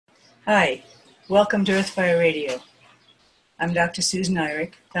Hi, welcome to Earthfire Radio. I'm Dr. Susan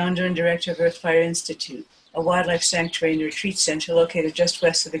Eyrich, founder and director of Earthfire Institute, a wildlife sanctuary and retreat center located just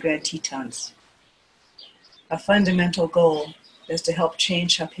west of the Grand Tetons. Our fundamental goal is to help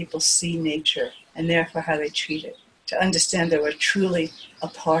change how people see nature and therefore how they treat it, to understand that we're truly a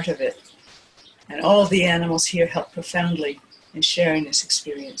part of it. And all of the animals here help profoundly in sharing this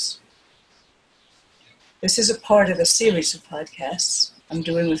experience. This is a part of a series of podcasts I'm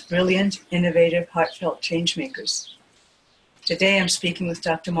doing with brilliant, innovative, heartfelt changemakers. Today I'm speaking with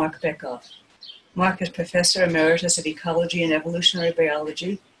Dr. Mark Bekoff. Mark is Professor Emeritus of Ecology and Evolutionary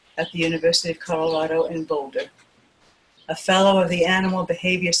Biology at the University of Colorado in Boulder, a Fellow of the Animal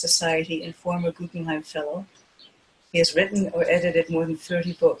Behavior Society and former Guggenheim Fellow. He has written or edited more than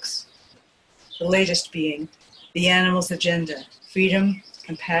 30 books, the latest being The Animal's Agenda, Freedom,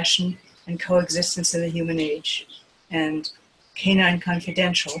 Compassion, and Coexistence in the Human Age, and Canine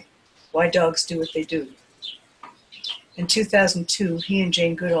Confidential, Why Dogs Do What They Do. In 2002, he and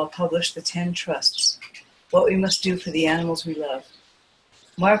Jane Goodall published The 10 Trusts, What We Must Do for the Animals We Love.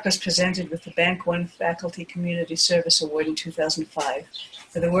 Mark was presented with the Bank One Faculty Community Service Award in 2005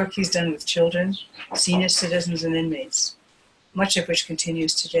 for the work he's done with children, senior citizens, and inmates, much of which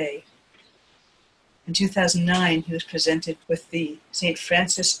continues today. In 2009, he was presented with the St.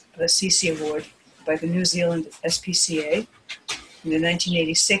 Francis of Assisi Award by the New Zealand SPCA. In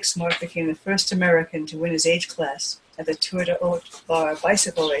 1986, Mark became the first American to win his age class at the Tour de Haute Bar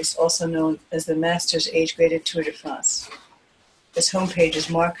bicycle race, also known as the Masters Age-Graded Tour de France. His homepage is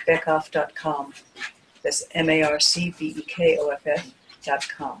markbekoff.com. That's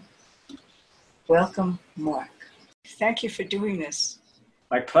MarcBekoff.com. Welcome, Mark. Thank you for doing this.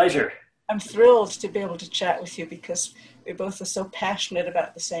 My pleasure. I'm thrilled to be able to chat with you because we both are so passionate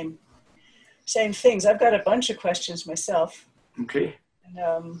about the same things. I've got a bunch of questions myself. Okay.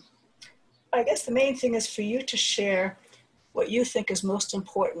 And I guess the main thing is for you to share what you think is most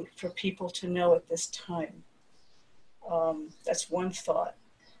important for people to know at this time. That's one thought.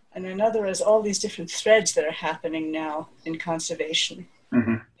 And another is all these different threads that are happening now in conservation,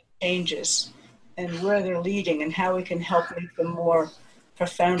 changes, and where they're leading and how we can help make them more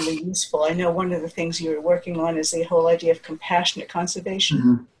profoundly useful. I know one of the things you're working on is the whole idea of compassionate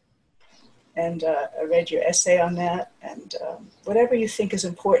conservation. And I read your essay on that, and whatever you think is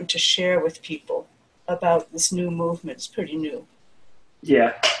important to share with people about this new movement. It's pretty new.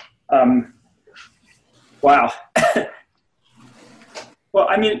 Yeah. Wow. Well,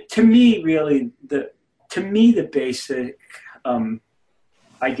 I mean, to me, really, the basic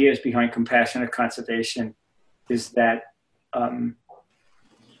ideas behind compassionate conservation is that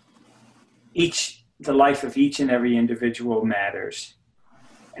the life of each and every individual matters.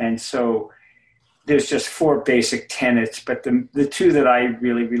 And so there's just four basic tenets, but the two that I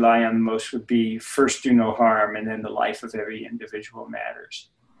really rely on the most would be first, do no harm, and then the life of every individual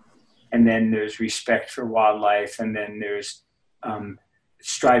matters. And then there's respect for wildlife, and then there's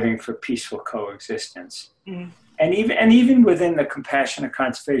striving for peaceful coexistence. And even within the compassionate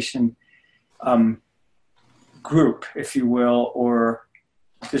conservation group, if you will, or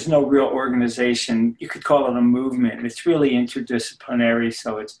there's no real organization, you could call it a movement. It's really interdisciplinary,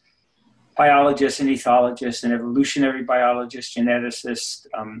 so it's biologists and ethologists and evolutionary biologists, geneticists,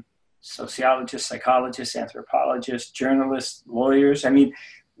 sociologists, psychologists, anthropologists, journalists, lawyers. I mean,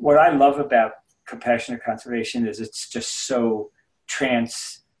 what I love about compassionate conservation is it's just so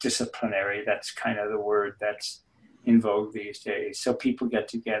transdisciplinary. That's kind of the word that's in vogue these days. So people get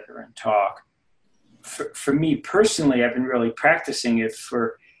together and talk. For me personally, I've been really practicing it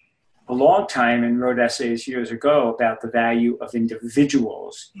for a long time and wrote essays years ago about the value of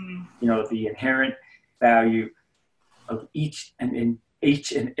individuals, you know, the inherent value of each and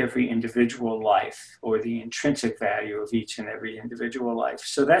every individual life, or the intrinsic value of each and every individual life.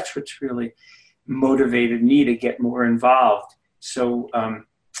 So that's what's really motivated me to get more involved. So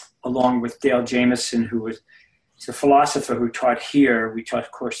along with Dale Jamieson, who was a philosopher who taught here, we taught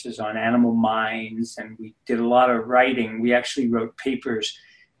courses on animal minds, and we did a lot of writing. We actually wrote papers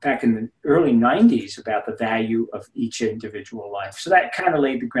back in the early 90s about the value of each individual life. So that kind of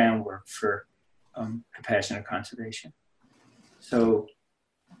laid the groundwork for compassionate conservation. So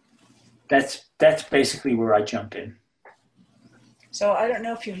that's basically where I jump in. So I don't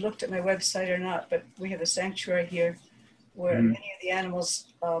know if you've looked at my website or not, but we have a sanctuary here where many of the animals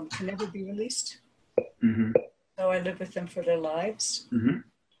can never be released. So I live with them for their lives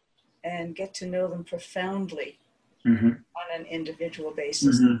and get to know them profoundly on an individual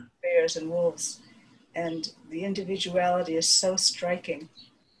basis, bears and wolves. And the individuality is so striking.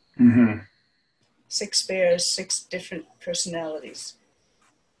 6 bears, 6 different personalities.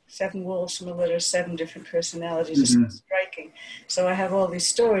 7 wolves from a litter, 7 different personalities. Mm-hmm. It's so striking. So I have all these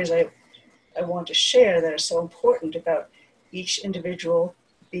stories I want to share that are so important about each individual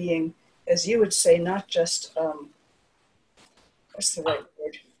being, as you would say, not just, what's the right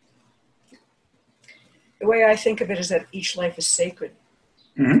word? The way I think of it is that each life is sacred.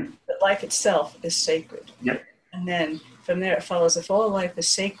 Mm-hmm. That life itself is sacred. Yep. And then from there it follows, if all life is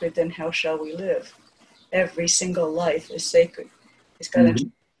sacred, then how shall we live? Every single life is sacred. It's got Mm-hmm. a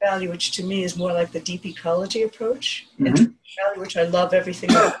value, which to me is more like the deep ecology approach, Mm-hmm. value, which I love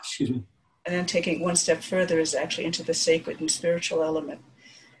everything else. Excuse me. And then taking it one step further is actually into the sacred and spiritual element,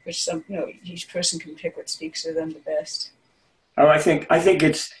 which each person can pick what speaks to them the best. Oh, I think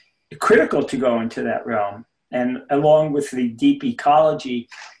it's critical to go into that realm. And along with the deep ecology,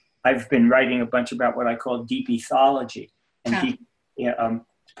 I've been writing a bunch about what I call deep ethology. And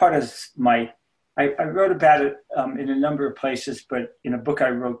it's part of I wrote about it in a number of places, but in a book I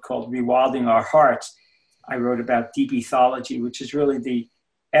wrote called Rewilding Our Hearts, I wrote about deep ethology, which is really the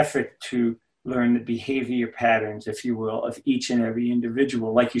effort to learn the behavior patterns, if you will, of each and every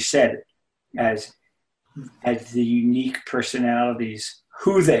individual, like you said, as the unique personalities,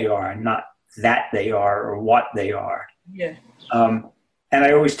 who they are, not that they are or what they are. Yeah. And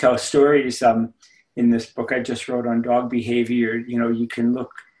I always tell stories in this book I just wrote on dog behavior. You can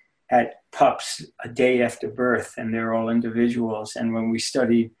look at pups a day after birth, and they're all individuals. And when we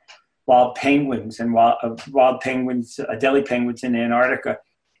studied wild penguins and wild penguins, Adelie penguins in Antarctica,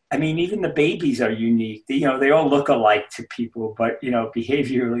 I mean, even the babies are unique. They all look alike to people, but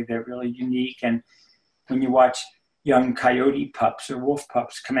behaviorally they're really unique. And when you watch young coyote pups or wolf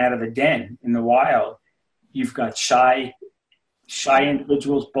pups come out of a den in the wild, you've got shy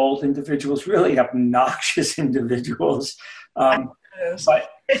individuals, bold individuals, really obnoxious individuals. But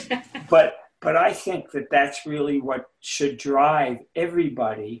I think that that's really what should drive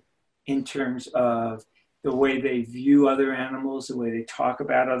everybody in terms of the way they view other animals, the way they talk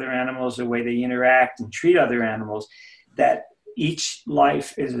about other animals, the way they interact and treat other animals, that each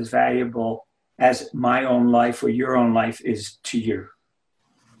life is as valuable as my own life or your own life is to you.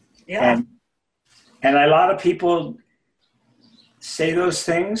 Yeah. And a lot of people say those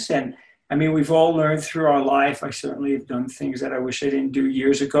things. And I mean, we've all learned through our life. I certainly have done things that I wish I didn't do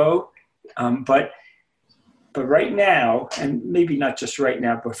years ago. But right now, and maybe not just right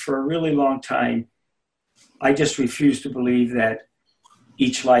now, but for a really long time, I just refuse to believe that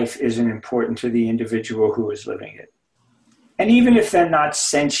each life isn't important to the individual who is living it. And even if they're not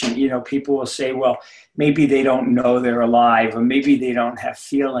sentient, people will say, well, maybe they don't know they're alive, or maybe they don't have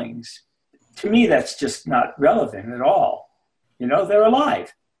feelings. To me, that's just not relevant at all. They're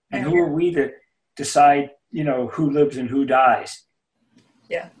alive. And who are we to decide, who lives and who dies?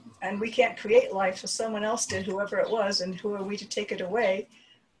 Yeah. And we can't create life, so someone else did, whoever it was, and who are we to take it away?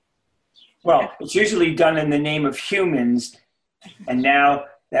 Well, it's usually done in the name of humans. And now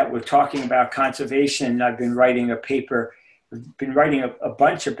that we're talking about conservation, I've been writing a paper, I've been writing a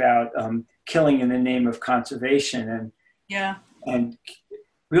bunch about killing in the name of conservation. And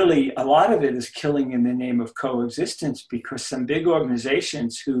really, a lot of it is killing in the name of coexistence, because some big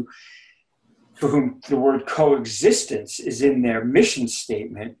organizations for whom the word coexistence is in their mission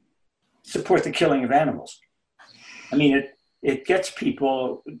statement support the killing of animals. I mean, it gets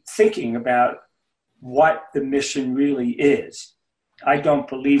people thinking about what the mission really is. I don't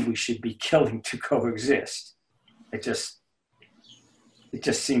believe we should be killing to coexist. It just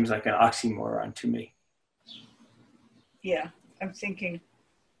seems like an oxymoron to me. Yeah, I'm thinking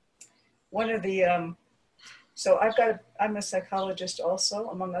one of the, so I'm a psychologist also,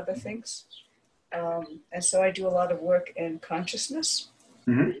 among other things. And so I do a lot of work in consciousness,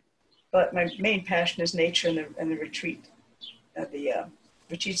 Mm-hmm. but my main passion is nature and the retreat, the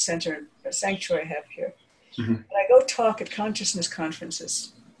retreat center, sanctuary I have here. Mm-hmm. And I go talk at consciousness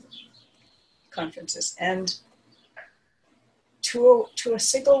conferences, and to a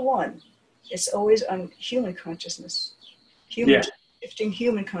single one, it's always on human consciousness, shifting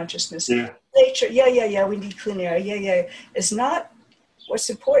human consciousness. Yeah. Nature, we need clean air, It's not what's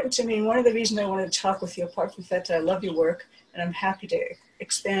important to me, and one of the reasons I wanted to talk with you, apart from the fact that I love your work, and I'm happy to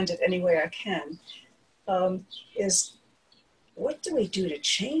expand it any way I can, is what do we do to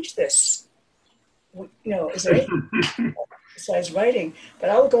change this? Is there anything besides writing? But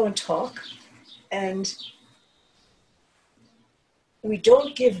I will go and talk, and we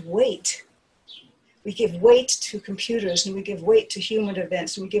don't give weight. We give weight to computers, and we give weight to human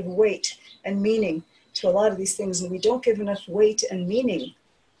events, and we give weight and meaning to a lot of these things, and we don't give enough weight and meaning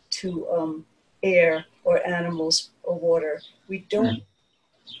to air or animals or water. We don't.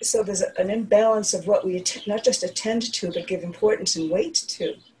 So there's an imbalance of what we not just attend to, but give importance and weight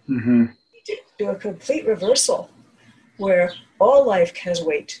to. Mm-hmm. Do a complete reversal where all life has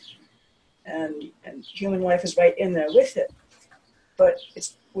weight and human life is right in there with it. But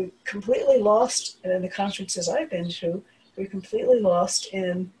we completely lost, and in the conferences I've been to, we're completely lost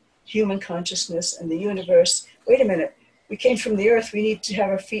in human consciousness and the universe. Wait a minute, we came from the earth, we need to have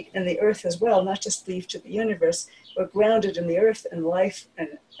our feet in the earth as well, not just leave to the universe. We're grounded in the earth and life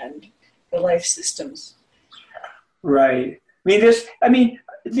and the life systems. Right. There's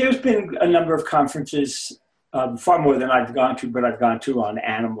been a number of conferences, far more than I've gone to, but I've gone to on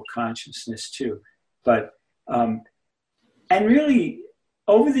animal consciousness too. But, and really,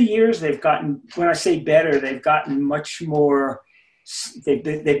 over the years, they've gotten, when I say better, they've gotten much more,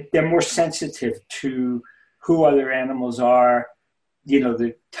 they're more sensitive to who other animals are,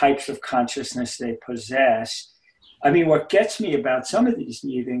 the types of consciousness they possess. What gets me about some of these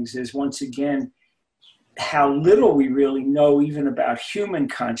meetings is, once again, how little we really know even about human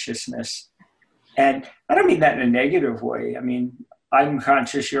consciousness. And I don't mean that in a negative way. I'm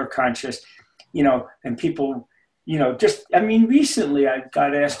conscious, you're conscious, and people, recently I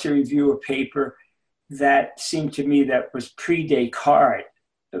got asked to review a paper that seemed to me that was pre-Descartes,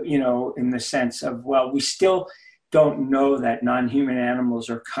 in the sense of, well, we still don't know that non-human animals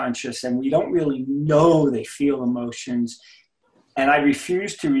are conscious, and we don't really know they feel emotions. And I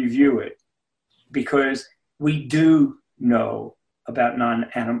refuse to review it, because we do know about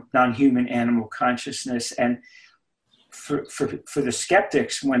non-human animal consciousness. And for the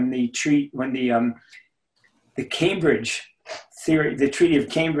skeptics, when the Cambridge theory, the Treaty of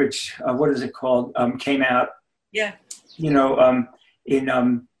Cambridge, what is it called, came out, yeah,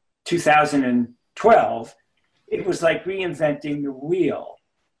 in 2012, it was like reinventing the wheel.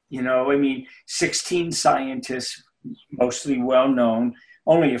 16 scientists, mostly well-known,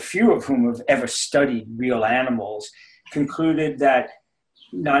 only a few of whom have ever studied real animals, concluded that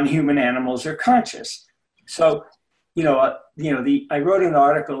non-human animals are conscious. So, I wrote an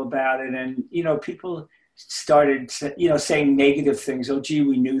article about it, and, people started, saying negative things. Oh, gee,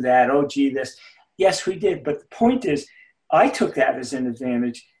 we knew that. Oh, gee, this. Yes, we did. But the point is, I took that as an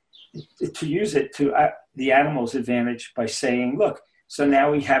advantage to use it to the animals' advantage by saying, look, so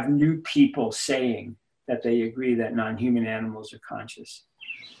now we have new people saying that they agree that non-human animals are conscious.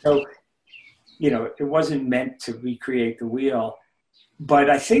 So, it wasn't meant to recreate the wheel,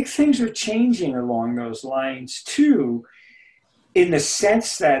 but I think things are changing along those lines too, in the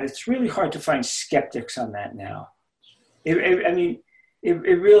sense that it's really hard to find skeptics on that now. It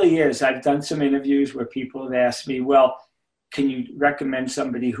really is. I've done some interviews where people have asked me, well, can you recommend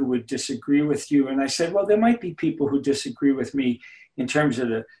somebody who would disagree with you? And I said, well, there might be people who disagree with me in terms of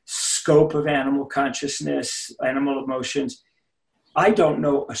the scope of animal consciousness, animal emotions. I don't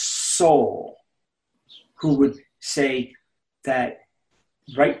know a soul who would say that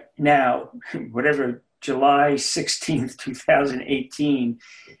right now, whatever, July 16th, 2018,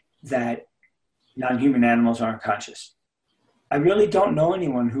 that non-human animals aren't conscious. I really don't know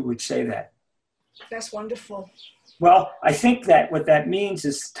anyone who would say that. That's wonderful. Well, I think that what that means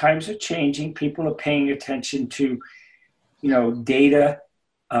is times are changing. People are paying attention to, data,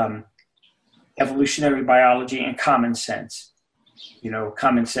 evolutionary biology, and common sense.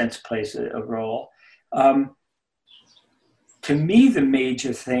 Common sense plays a role. To me, the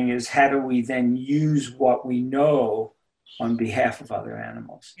major thing is, how do we then use what we know on behalf of other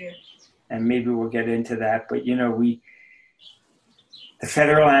animals? Yeah. And maybe we'll get into that. But, the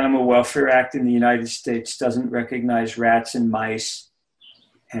Federal Animal Welfare Act in the United States doesn't recognize rats and mice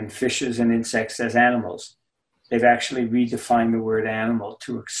and fishes and insects as animals. They've actually redefined the word animal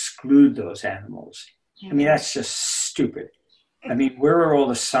to exclude those animals. That's just stupid. Where are all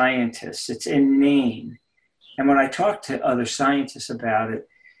the scientists? It's inane. And when I talk to other scientists about it,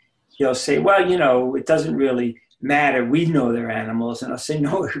 they'll say, well, it doesn't really matter. We know they're animals. And I'll say,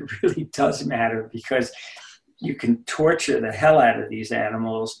 no, it really does matter, because you can torture the hell out of these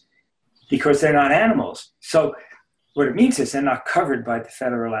animals because they're not animals. So what it means is they're not covered by the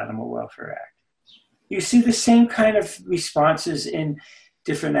Federal Animal Welfare Act. You see the same kind of responses in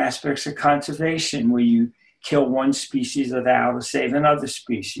different aspects of conservation, where you kill one species of owl to save another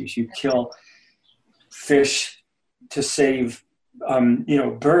species. You kill fish to save,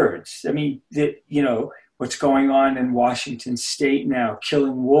 birds. What's going on in Washington State now,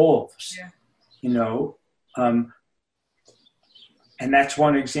 killing wolves. Yeah. And that's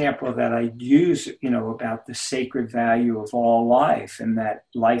one example that I use, about the sacred value of all life, and that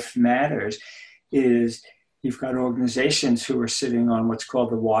life matters, is you've got organizations who are sitting on what's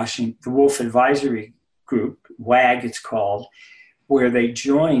called the Wolf Advisory Group, WAG it's called, where they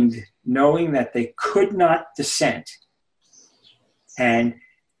joined knowing that they could not dissent. And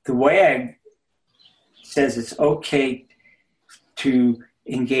the WAG says it's okay to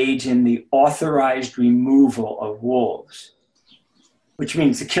engage in the authorized removal of wolves, which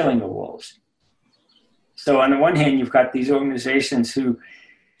means the killing of wolves. So on the one hand, you've got these organizations who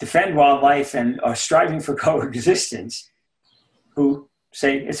defend wildlife and are striving for coexistence, who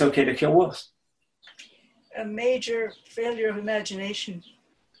say it's okay to kill wolves. A major failure of imagination.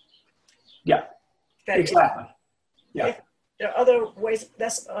 Yeah, exactly. Yeah. There are other ways.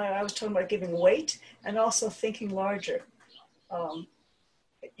 That's I was talking about giving weight and also thinking larger.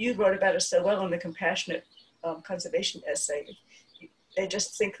 You wrote about it so well in the compassionate conservation essay. They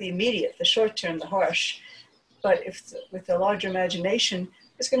just think the immediate, the short term, the harsh. But with a larger imagination,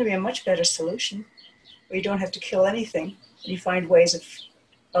 it's going to be a much better solution where you don't have to kill anything. You find ways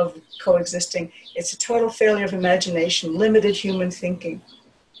of coexisting. It's a total failure of imagination, limited human thinking.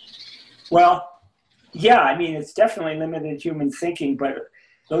 Well, yeah, I mean, it's definitely limited human thinking, but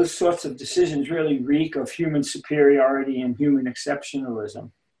those sorts of decisions really reek of human superiority and human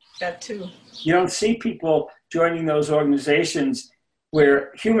exceptionalism. That too. You don't see people joining those organizations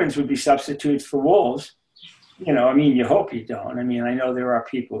where humans would be substitutes for wolves. You know, I mean, you hope you don't. I mean, I know there are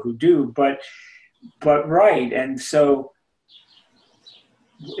people who do, but right. And so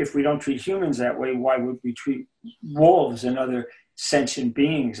if we don't treat humans that way, why would we treat wolves and other sentient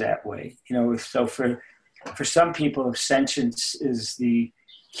beings that way? You know, so for some people, if sentience is the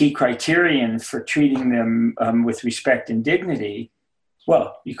key criterion for treating them with respect and dignity,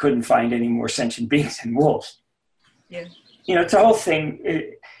 well, you couldn't find any more sentient beings than wolves. Yeah. You know, it's a whole thing.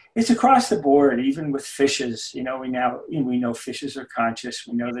 It's across the board, even with fishes. You know, we know fishes are conscious.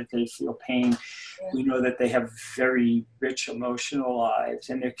 We know that they feel pain. Yeah. We know that they have very rich emotional lives,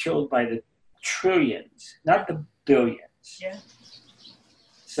 and they're killed by the trillions, not the billions. Yeah.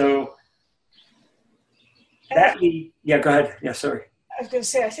 So go ahead. Yeah, sorry. I was going to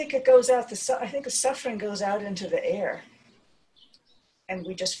say, I think it goes out. I think the suffering goes out into the air, and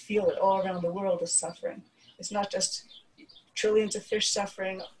we just feel it all around the world. The suffering. It's not just trillions of fish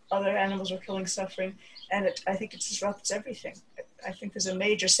suffering. Other animals are killing suffering, and I think it disrupts everything. I think there's a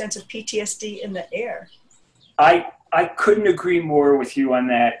major sense of PTSD in the air. I couldn't agree more with you on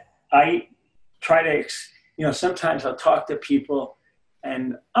that. I try to, sometimes I'll talk to people,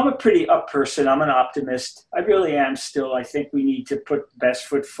 and I'm a pretty up person. I'm an optimist. I really am still. I think we need to put the best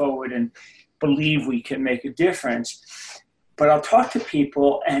foot forward and believe we can make a difference. But I'll talk to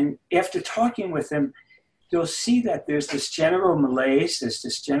people, and after talking with them, you'll see that there's this general malaise, there's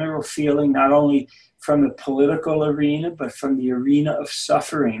this general feeling, not only from the political arena, but from the arena of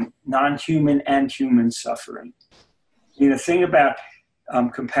suffering, non-human and human suffering. The thing about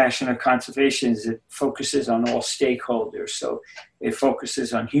compassionate conservation is it focuses on all stakeholders. So it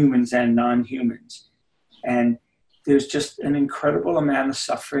focuses on humans and non-humans. And there's just an incredible amount of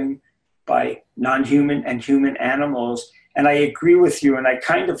suffering by non-human and human animals. And I agree with you, and I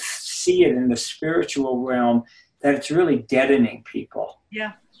kind of see it in the spiritual realm that it's really deadening people.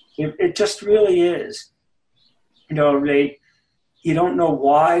 Yeah. It just really is. You don't know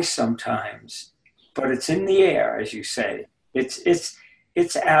why sometimes, but it's in the air, as you say.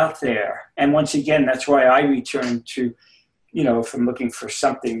 It's out there. And once again, that's why I return to, if I'm looking for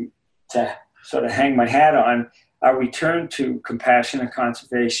something to sort of hang my hat on, I return to compassionate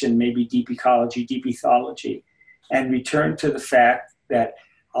conservation, maybe deep ecology, deep ethology, and return to the fact that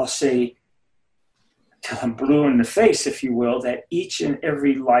I'll say, till I'm blue in the face, if you will, that each and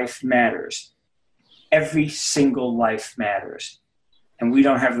every life matters. Every single life matters. And we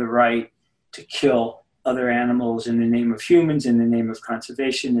don't have the right to kill other animals in the name of humans, in the name of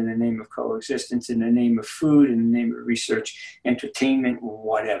conservation, in the name of coexistence, in the name of food, in the name of research, entertainment,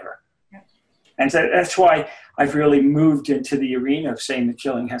 whatever. Yeah. And so that's why I've really moved into the arena of saying the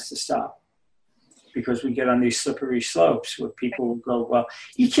killing has to stop. Because we get on these slippery slopes where people will go, well,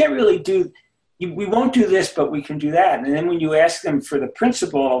 you can't really we won't do this, but we can do that. And then when you ask them for the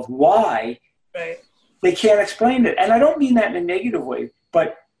principle of why, right, they can't explain it. And I don't mean that in a negative way,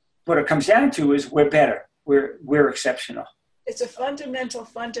 but what it comes down to is we're better. We're exceptional. It's a fundamental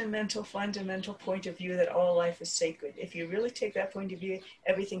point of view that all life is sacred. If you really take that point of view,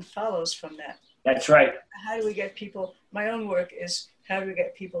 everything follows from that. That's right. How do we get people, my own work is, how do we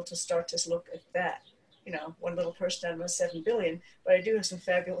get people to start to look at that? One little person out of 7 billion, but I do have some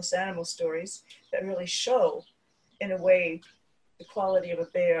fabulous animal stories that really show, in a way, the quality of a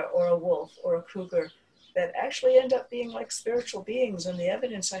bear or a wolf or a cougar that actually end up being like spiritual beings, and the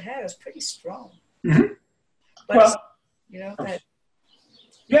evidence I have is pretty strong. Mm-hmm. But yeah,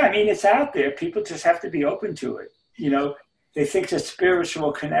 I mean, it's out there. People just have to be open to it. They think that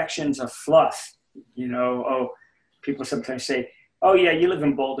spiritual connections are fluff. People sometimes say, oh yeah, you live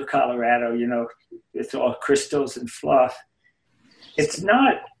in Boulder, Colorado, you know, it's all crystals and fluff. It's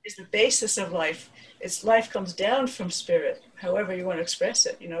not. It's the basis of life. It's life comes down from spirit, however you want to express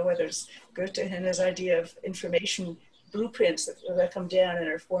it, you know, whether it's Goethe and his idea of information blueprints that come down and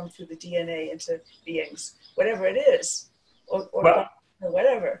are formed through the DNA into beings, whatever it is, or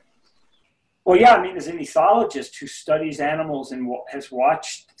whatever. Well, yeah, I mean, there's an ethologist who studies animals and has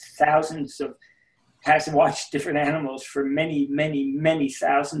watched different animals for many, many, many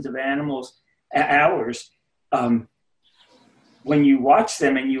thousands of hours. When you watch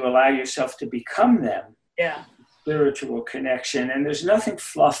them and you allow yourself to become them, yeah, spiritual connection, and there's nothing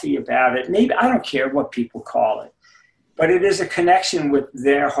fluffy about it. Maybe, I don't care what people call it, but it is a connection with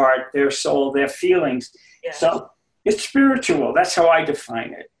their heart, their soul, their feelings. Yeah. So it's spiritual. That's how I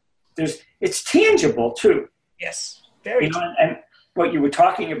define it. It's tangible too. Yes, very. You know, and what you were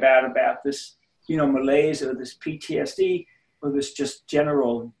talking about this, you know, malaise or this PTSD or this just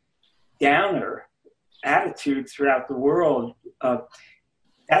general downer attitude throughout the world,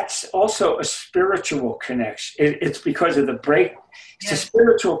 that's also a spiritual connection. It's because of the break. It's a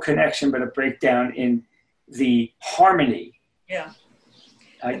spiritual connection, but a breakdown in the harmony. Yeah.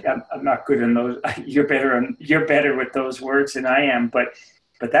 I'm not good in those. You're better with those words than I am, but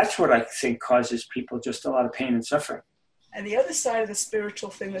that's what I think causes people just a lot of pain and suffering. And the other side of the spiritual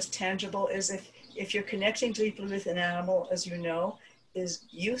thing that's tangible is if you're connecting deeply with an animal, as you know, is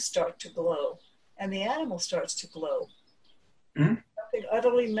you start to glow and the animal starts to glow. Mm-hmm. Something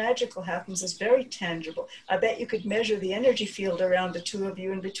utterly magical happens. It's very tangible. I bet you could measure the energy field around the two of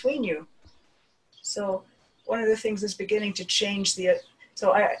you and between you. So one of the things is beginning to change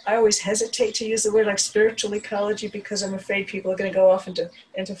so I always hesitate to use the word like spiritual ecology because I'm afraid people are going to go off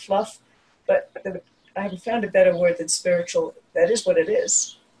into fluff. But I haven't found a better word than spiritual. That is what it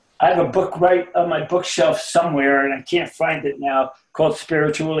is. I have a book right on my bookshelf somewhere, and I can't find it now, called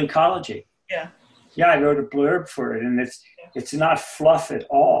Spiritual Ecology. Yeah. Yeah, I wrote a blurb for it, and it's not fluff at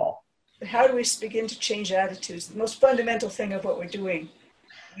all. But how do we begin to change attitudes? The most fundamental thing of what we're doing,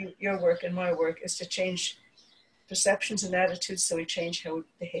 your work and my work, is to change perceptions and attitudes so we change how we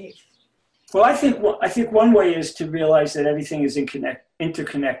behave. Well, I think one way is to realize that everything is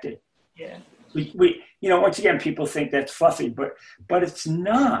interconnected. Yeah. We once again, people think that's fluffy, but it's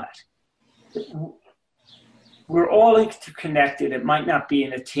not. We're all interconnected. It might not be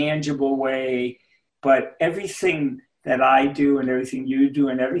in a tangible way, but everything that I do and everything you do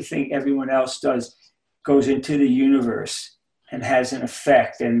and everything everyone else does goes into the universe and has an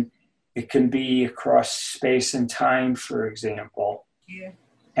effect. And it can be across space and time, for example. Yeah.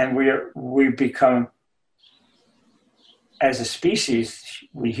 And we become, as a species,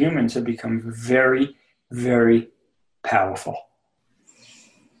 we humans have become very, very powerful.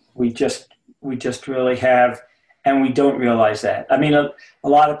 We just really have, and we don't realize that. I mean, a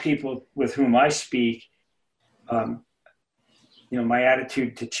lot of people with whom I speak, my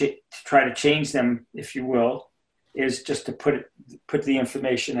attitude to try to change them, if you will, is just to put the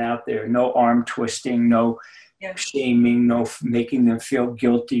information out there. No arm twisting, no shaming, no making them feel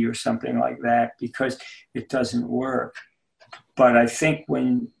guilty or something like that, because it doesn't work. But I think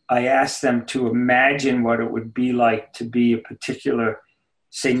when I ask them to imagine what it would be like to be a particular,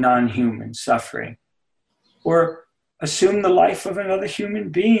 say, non-human suffering, or assume the life of another human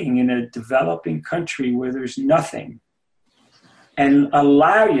being in a developing country where there's nothing, and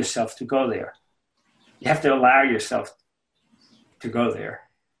allow yourself to go there. You have to allow yourself to go there.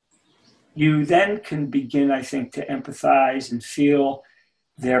 You then can begin, I think, to empathize and feel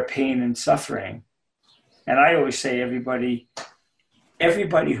their pain and suffering. And I always say everybody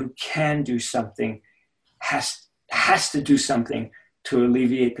who can do something has to do something to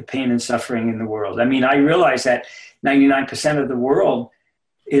alleviate the pain and suffering in the world. I mean, I realize that 99% of the world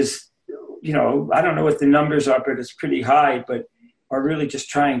is, I don't know what the numbers are, but it's pretty high, but are really just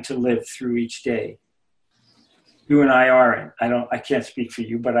trying to live through each day. You and I aren't. I can't speak for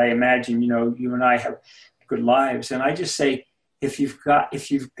you, but I imagine, you and I have good lives. And I just say, if you've got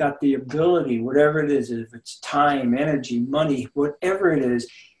the ability, whatever it is, if it's time, energy, money, whatever it is,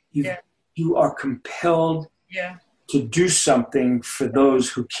 you are compelled to do something for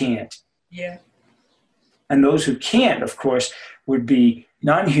those who can't. Yeah. And those who can't, of course, would be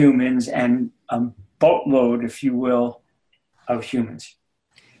non-humans and a boatload, if you will, of humans.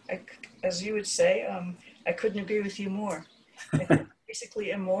 As you would say, I couldn't agree with you more. It's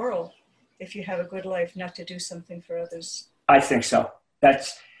basically immoral if you have a good life not to do something for others. I think so.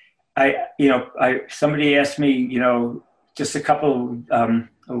 Somebody asked me, just a couple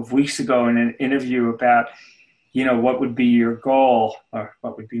of weeks ago in an interview about, what would be your goal or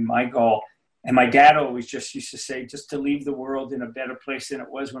what would be my goal. And my dad always just used to say, just to leave the world in a better place than it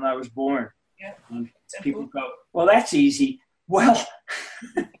was when I was born. Yeah. And people go, well, that's easy. Well,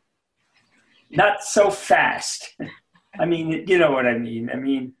 not so fast. I mean, you know what I mean. I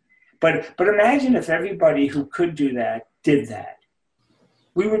mean, but imagine if everybody who could do that did that.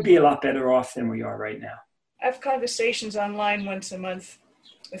 We would be a lot better off than we are right now. I have conversations online once a month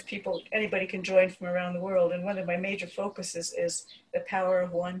with people. Anybody can join from around the world. And one of my major focuses is the power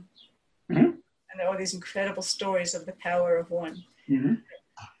of one. Mm-hmm. And there are all these incredible stories of the power of one. Mm-hmm.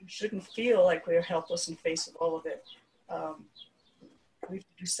 We shouldn't feel like we're helpless in face of all of it. We have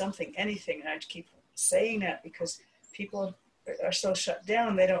to do something, anything. And I keep saying that because people are so shut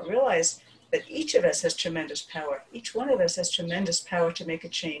down, they don't realize that each of us has tremendous power. Each one of us has tremendous power to make a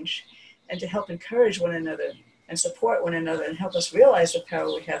change and to help encourage one another and support one another and help us realize the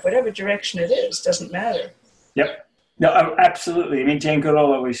power we have. Whatever direction it is, doesn't matter. Yep. No, absolutely. I mean, Jane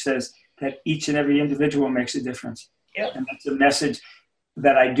Goodall always says that each and every individual makes a difference. Yep. And that's a message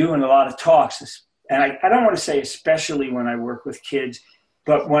that I do in a lot of talks. And I don't want to say especially when I work with kids,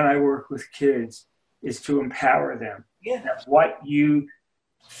 but when I work with kids is to empower them. Yeah. That what you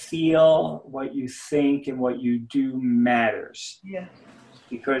feel, what you think, and what you do matters. Yeah.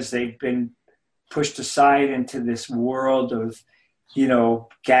 Because they've been pushed aside into this world of, you know,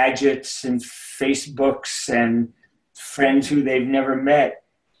 gadgets and Facebooks and friends who they've never met.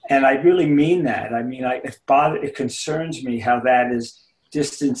 And I really mean that. I mean, it concerns me how that is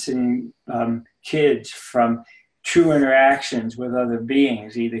distancing kids from true interactions with other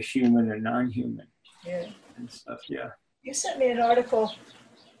beings, either human or non-human. Yeah. And stuff, yeah. You sent me an article,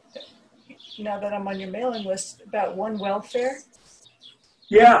 now that I'm on your mailing list, about One Welfare.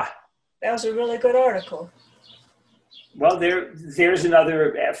 Yeah. That was a really good article. Well, there's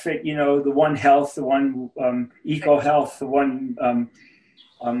another effort, you know, the One Health, the One Eco Health, the One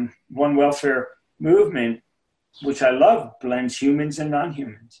Welfare movement, which I love, blends humans and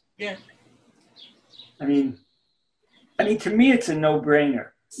non-humans. Yeah. I mean, to me, it's a no-brainer.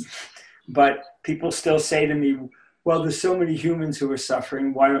 But people still say to me, well, there's so many humans who are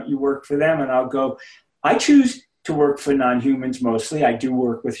suffering. Why don't you work for them? And I'll go, I choose to work for non-humans mostly. I do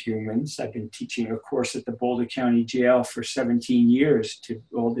work with humans. I've been teaching a course at the Boulder County Jail for 17 years to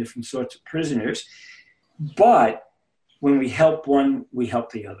all different sorts of prisoners. But when we help one, we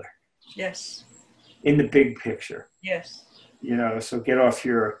help the other. Yes. In the big picture. Yes. You know, so get off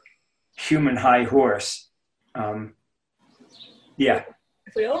your human high horse. Yeah.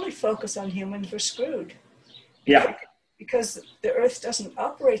 If we only focus on humans, we're screwed. Yeah. Because the earth doesn't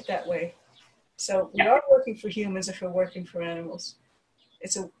operate that way. So we are working for humans if we're working for animals.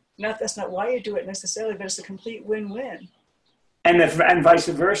 That's not why you do it necessarily, but it's a complete win-win. And vice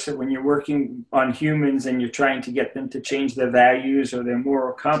versa, when you're working on humans and you're trying to get them to change their values or their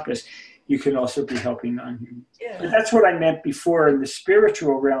moral compass, you can also be helping non-humans. Yeah. But that's what I meant before in the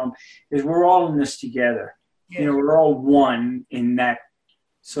spiritual realm, is we're all in this together. Yeah. You know, we're all one in that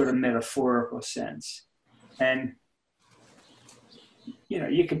sort of metaphorical sense. And, you know,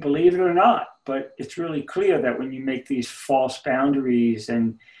 you can believe it or not, but it's really clear that when you make these false boundaries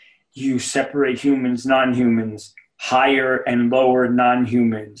and you separate humans, non-humans, higher and lower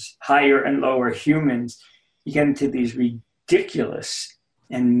non-humans, higher and lower humans, you get into these ridiculous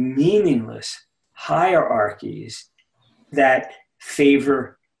and meaningless hierarchies that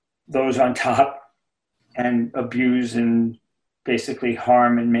favor those on top and abuse and basically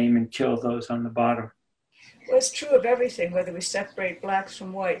harm and maim and kill those on the bottom. Well, it's true of everything, whether we separate blacks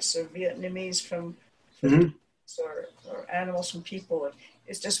from whites or Vietnamese from or animals from people.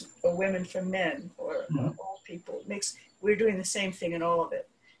 It's just women from men or old people. We're doing the same thing in all of it.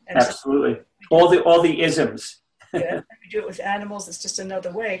 And absolutely. So, all the isms. Yeah, we do it with animals. It's just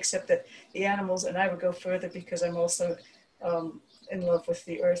another way, except that the animals, and I would go further because I'm also in love with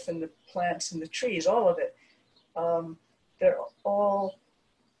the earth and the plants and the trees, all of it. They're all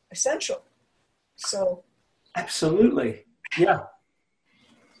essential. So. Absolutely. Yeah.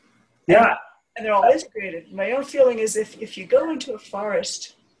 Yeah. And they're all integrated. My own feeling is if you go into a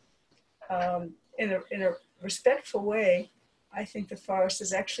forest in a respectful way, I think the forest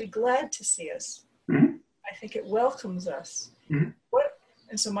is actually glad to see us. Mm-hmm. I think it welcomes us. Mm-hmm.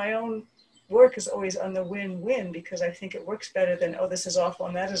 And so my own work is always on the win-win because I think it works better than, oh, this is awful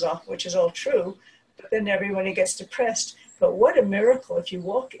and that is awful, which is all true. But then everybody gets depressed. But what a miracle if you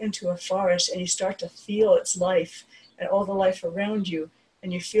walk into a forest and you start to feel its life and all the life around you,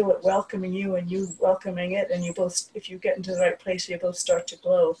 and you feel it welcoming you and you welcoming it, and you both, if you get into the right place, you both start to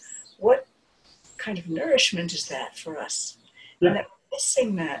glow. What kind of nourishment is that for us? Yeah. And that we're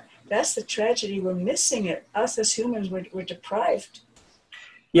missing that. That's the tragedy. We're missing it. Us as humans, we're deprived.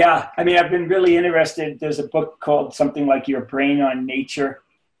 Yeah, I mean, I've been really interested. There's a book called something like Your Brain on Nature,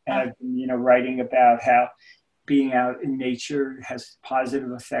 and I've been, writing about how being out in nature has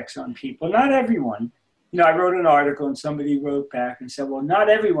positive effects on people. Not everyone. I wrote an article and somebody wrote back and said, well, not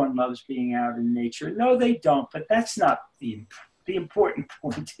everyone loves being out in nature. No, they don't, but that's not the important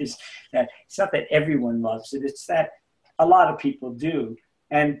point is that it's not that everyone loves it. It's that a lot of people do.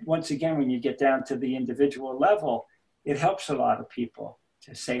 And once again, when you get down to the individual level, it helps a lot of people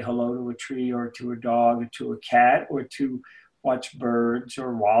to say hello to a tree or to a dog or to a cat or to watch birds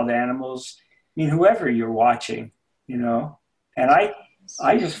or wild animals. I mean, whoever you're watching, And I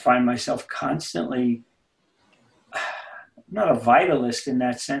just find myself constantly, not a vitalist in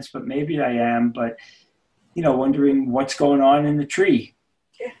that sense, but maybe I am, but, wondering what's going on in the tree.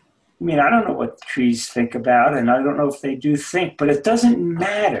 Yeah. I mean, I don't know what trees think about, and I don't know if they do think, but it doesn't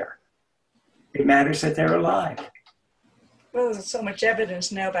matter. It matters that they're alive. Well, there's so much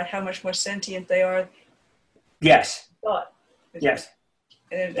evidence now about how much more sentient they are. Yes. Thought. Yes.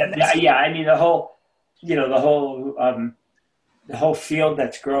 And yeah. I mean, the whole field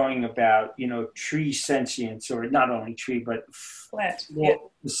that's growing about, tree sentience, or not only tree, but plant.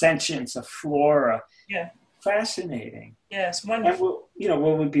 The sentience of flora. Yeah. Fascinating. Yes, wonderful. And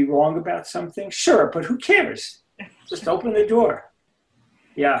will we be wrong about something? Sure, but who cares? Just open the door.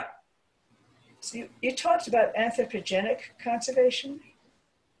 Yeah. So you talked about anthropogenic conservation?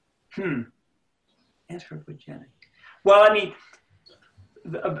 Anthropogenic. Well, I mean,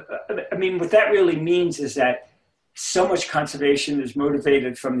 what that really means is that so much conservation is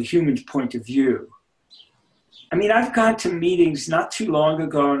motivated from the human's point of view. I mean, I've gone to meetings not too long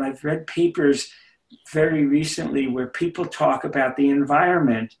ago, and I've read papers very recently where people talk about the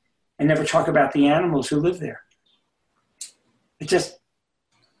environment and never talk about the animals who live there. It just,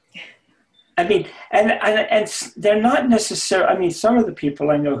 I mean, and they're not necessarily, I mean, some of the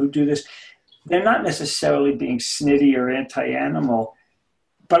people I know who do this, they're not necessarily being snitty or anti-animal,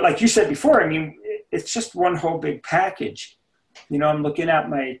 but like you said before, I mean, it's just one whole big package. I'm looking out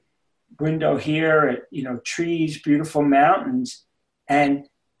my window here at, trees, beautiful mountains, and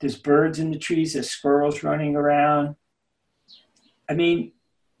there's birds in the trees, there's squirrels running around. I mean,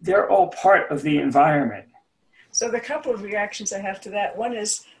 they're all part of the environment. So the couple of reactions I have to that, one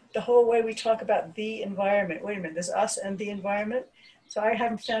is the whole way we talk about the environment. Wait a minute, there's us and the environment. So I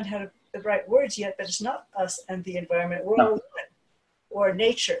haven't found the right words yet, but it's not us and the environment. We're all one. Or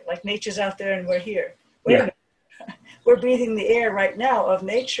nature, like nature's out there and we're here. Wait a minute. We're breathing the air right now of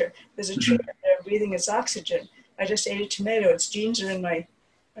nature. There's a tree out there breathing its oxygen. I just ate a tomato. Its genes are in my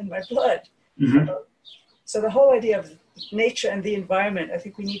blood. So the whole idea of nature and the environment, I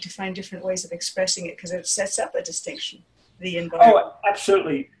think we need to find different ways of expressing it because it sets up a distinction. The environment. Oh,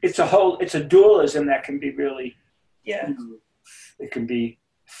 absolutely. It's a dualism that can be really, it can be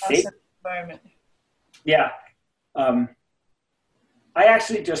fake. Awesome environment. Yeah. I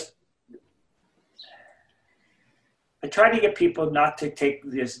actually I try to get people not to take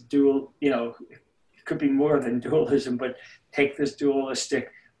this dual, it could be more than dualism, but take this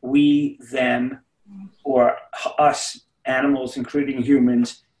dualistic we, them, or us, animals, including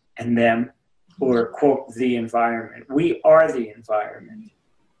humans, and them, or quote, the environment. We are the environment.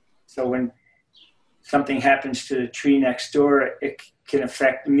 So when something happens to the tree next door, it can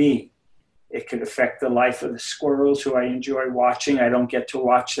affect me. It could affect the life of the squirrels who I enjoy watching. I don't get to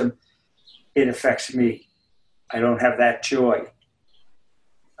watch them. It affects me. I don't have that joy.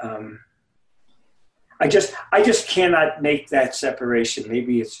 I just cannot make that separation.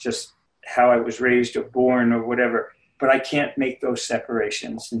 Maybe it's just how I was raised or born or whatever, but I can't make those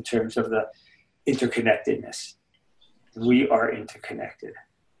separations in terms of the interconnectedness. We are interconnected.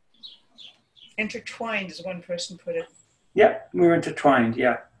 Intertwined, as one person put it. Yeah, we're intertwined,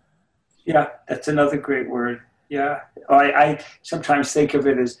 yeah. Yeah, that's another great word. Yeah. I sometimes think of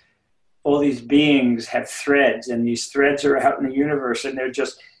it as all these beings have threads, and these threads are out in the universe, and they're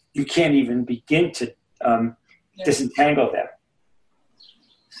just, you can't even begin to disentangle them.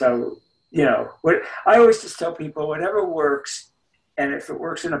 So, I always just tell people, whatever works, and if it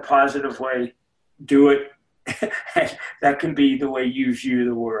works in a positive way, do it. That can be the way you view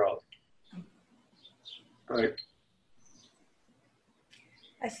the world. But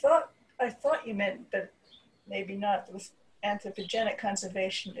I thought you meant, but maybe not, with anthropogenic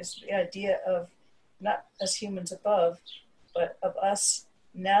conservation is the idea of not us humans above, but of us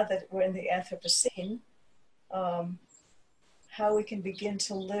now that we're in the Anthropocene, how we can begin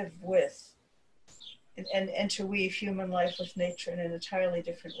to live with and interweave human life with nature in an entirely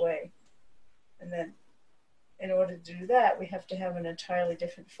different way. And then in order to do that, we have to have an entirely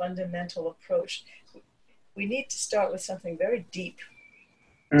different fundamental approach. We need to start with something very deep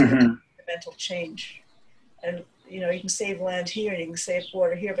Mm-hmm. Fundamental change. And, you can save land here and you can save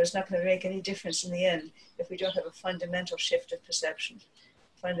water here, but it's not going to make any difference in the end if we don't have a fundamental shift of perception,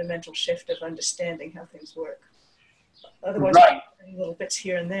 fundamental shift of understanding how things work. Otherwise, Right. Little bits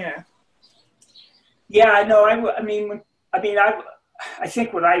here and there. Yeah, I know. I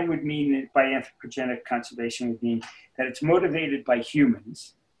think what I would mean by anthropogenic conservation would mean that it's motivated by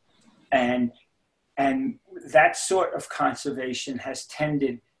humans, and that sort of conservation has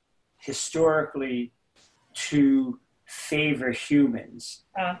tended historically to favor humans.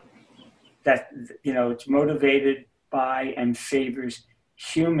 That it's motivated by and favors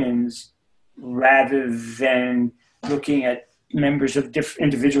humans rather than looking at members of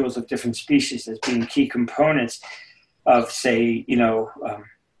individuals of different species as being key components of, say, an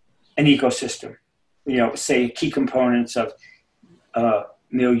ecosystem. Say key components of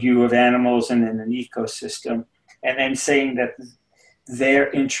milieu of animals and then an ecosystem, and then saying that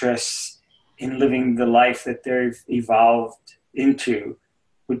their interests in living the life that they've evolved into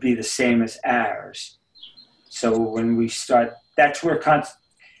would be the same as ours. So when we start, that's where,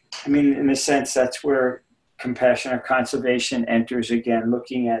 in a sense, that's where compassionate conservation enters again,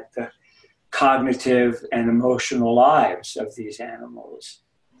 looking at the cognitive and emotional lives of these animals,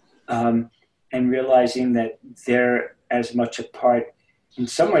 and realizing that they're as much a part, in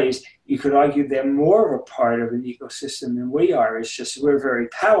some ways, you could argue they're more of a part of an ecosystem than we are. It's just we're very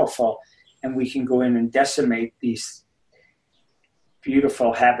powerful and we can go in and decimate these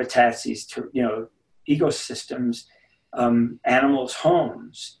beautiful habitats, these ecosystems, animals'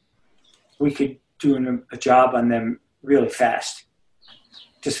 homes. We could do a job on them really fast,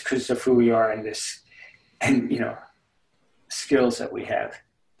 just because of who we are and skills that we have.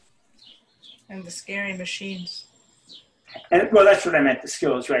 And the scary machines. And well, that's what I meant. The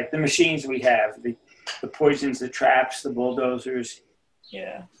skills, right? The machines we have, the poisons, the traps, the bulldozers.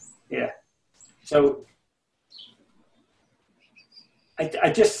 Yeah. Yeah. So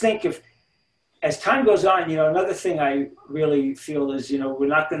I just think as time goes on, another thing I really feel is, we're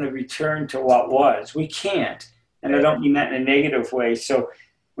not going to return to what was. We can't. And I don't mean that in a negative way. So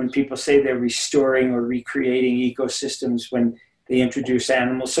when people say they're restoring or recreating ecosystems when they introduce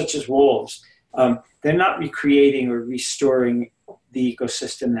animals such as wolves, they're not recreating or restoring the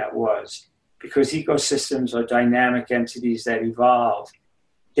ecosystem that was, because ecosystems are dynamic entities that evolve.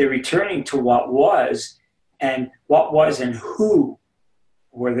 They're returning to what was and who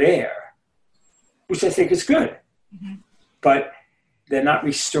were there, which I think is good. Mm-hmm. But they're not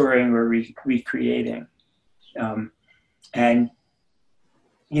restoring or recreating. And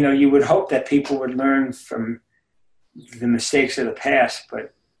you would hope that people would learn from the mistakes of the past,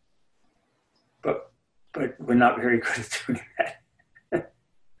 but we're not very good at doing that.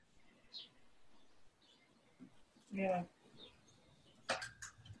 Yeah.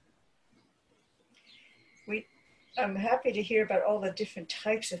 I'm happy to hear about all the different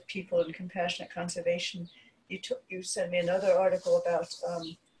types of people in compassionate conservation. You sent me another article about,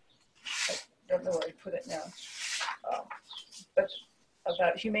 I don't know where I put it now, but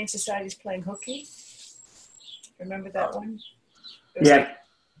about humane societies playing hooky. Remember that one?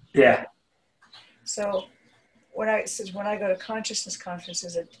 Yeah. So when I go to consciousness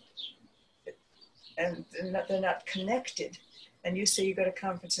conferences and they're not connected, and you say you go to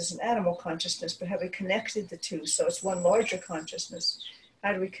conferences in animal consciousness, but have we connected the two? So it's one larger consciousness.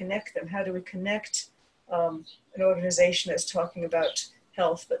 How do we connect them? How do we connect an organization that's talking about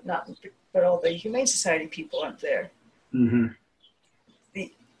health, but all the Humane Society people aren't there? Mm-hmm.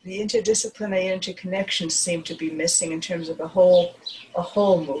 The interdisciplinary interconnections seem to be missing in terms of a whole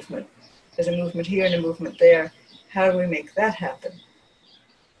movement. There's a movement here and a movement there. How do we make that happen?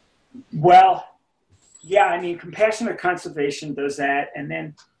 Well, yeah, compassionate conservation does that. And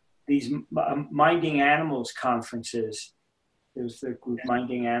then these Minding Animals conferences, there's the group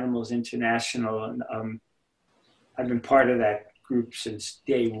Minding Animals International. And I've been part of that group since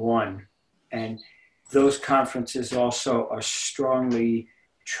day one. And those conferences also are strongly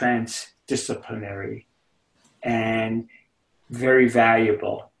transdisciplinary and very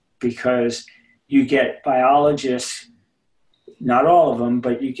valuable, because you get biologists, not all of them,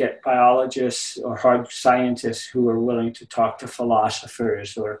 but you get biologists or hard scientists who are willing to talk to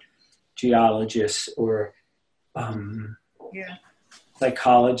philosophers or geologists or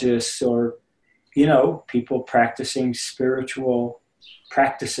psychologists or, people practicing spiritual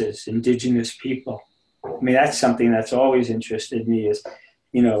practices, indigenous people. That's something that's always interested me is,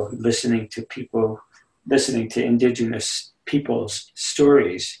 listening to indigenous people's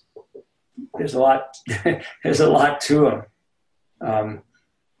stories. There's a lot to them.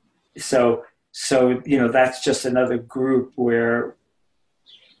 So that's just another group where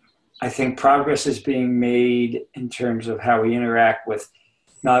I think progress is being made in terms of how we interact with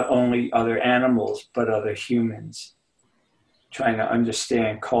not only other animals, but other humans, trying to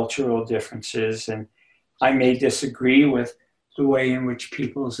understand cultural differences. And I may disagree with the way in which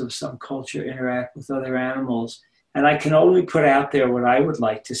peoples of some culture interact with other animals. And I can only put out there what I would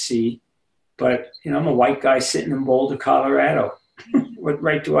like to see. But, I'm a white guy sitting in Boulder, Colorado. What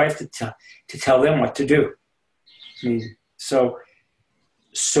right do I have to tell them what to do? I mean, so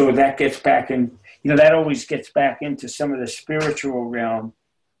that gets back in, that always gets back into some of the spiritual realm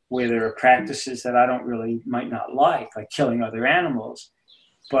where there are practices that I might not like killing other animals.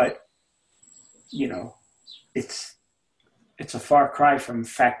 But, it's a far cry from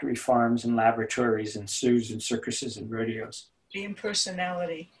factory farms and laboratories and zoos and circuses and rodeos. The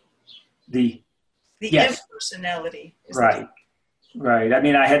impersonality. The yes. Impersonality. Right. Right. I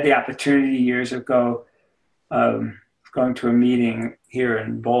mean, I had the opportunity years ago going to a meeting here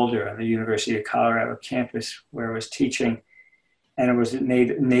in Boulder on the University of Colorado campus where I was teaching, and it was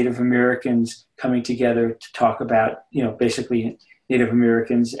Native Americans coming together to talk about, basically Native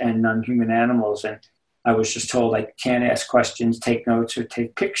Americans and non-human animals. And I was just told I can't ask questions, take notes, or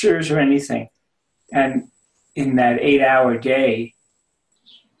take pictures or anything. And in that 8-hour day,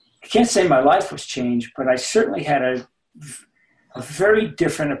 I can't say my life was changed, but I certainly had a very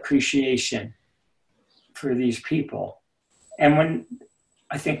different appreciation for these people. And when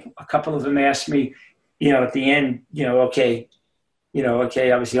I think a couple of them asked me, at the end, okay,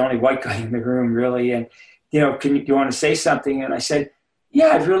 I was the only white guy in the room really. And, do you want to say something? And I said, yeah,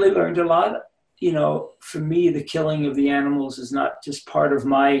 I've really learned a lot. For me, the killing of the animals is not just part of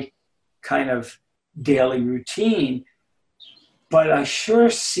my kind of daily routine, but I sure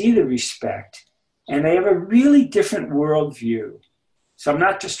see the respect, and they have a really different worldview. So I'm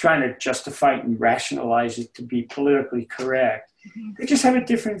not just trying to justify it and rationalize it to be politically correct. Mm-hmm. They just have a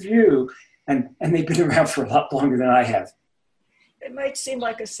different view, and they've been around for a lot longer than I have. It might seem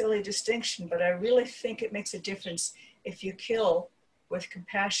like a silly distinction, but I really think it makes a difference if you kill with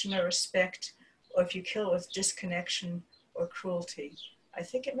compassion or respect, or if you kill with disconnection or cruelty. I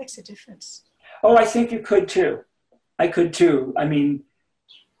think it makes a difference. Oh, I think you could too. I could too. I mean,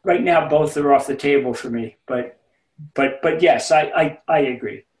 right now both are off the table for me, but yes, I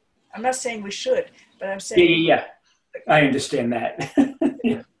agree. I'm not saying we should, but I'm saying yeah. I understand that.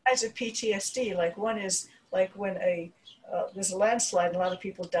 Yeah. Kinds of PTSD, like one is like when there's a landslide and a lot of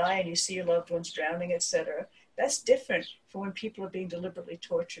people die and you see your loved ones drowning, etc. That's different from when people are being deliberately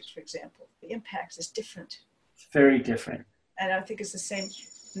tortured, for example. The impact is different. It's very different. And I think it's the same.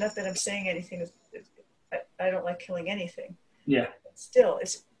 Not that I'm saying anything. I don't like killing anything. Yeah. But still,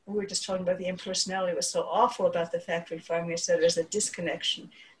 we were just talking about the impersonality. It was so awful about the factory farming. I said there's a disconnection,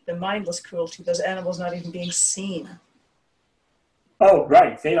 the mindless cruelty, those animals not even being seen. Oh,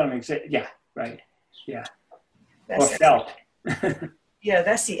 right. They don't exist. Yeah, right. Yeah. Or felt. Yeah,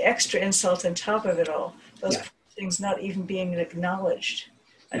 that's the extra insult on top of it all. Those things not even being acknowledged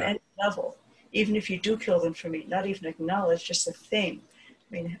on any level. Even if you do kill them for meat, not even acknowledged, just a thing.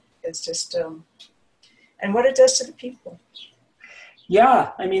 I mean, it's just, and what it does to the people.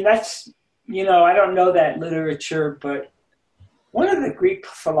 Yeah, I mean, that's, I don't know that literature, but one of the Greek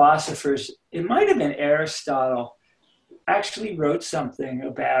philosophers, it might have been Aristotle, actually wrote something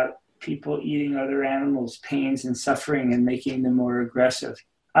about people eating other animals' pains and suffering and making them more aggressive.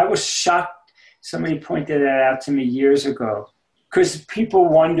 I was shocked. Somebody pointed that out to me years ago, because people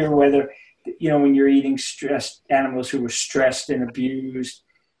wonder whether, when you're eating stressed animals who were stressed and abused,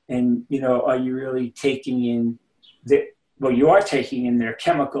 and, are you really taking in you are taking in their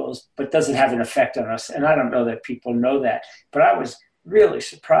chemicals, but does it have an effect on us? And I don't know that people know that, but I was really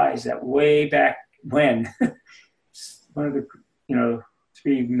surprised that way back when one of the,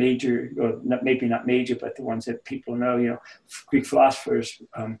 three major, or maybe not major, but the ones that people know, Greek philosophers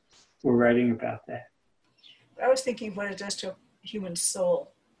were writing about that. I was thinking of what it does to a human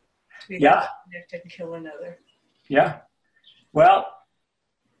soul to be connected and kill another. Yeah. Well,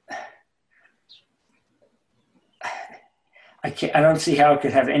 I don't see how it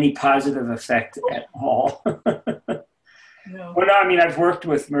could have any positive effect at all. No. Well, no, I mean, I've worked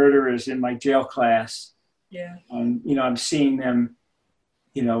with murderers in my jail class. Yeah. I'm seeing them,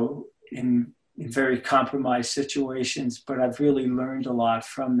 in very compromised situations, but I've really learned a lot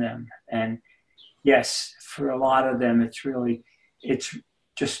from them. And yes, for a lot of them, it's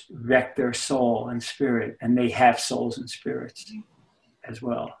just wrecked their soul and spirit, and they have souls and spirits as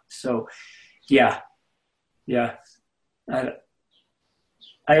well. So, yeah.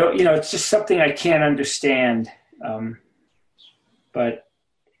 It's just something I can't understand, but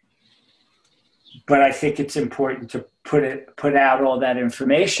but I think it's important to put out all that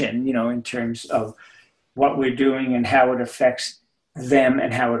information, in terms of what we're doing and how it affects them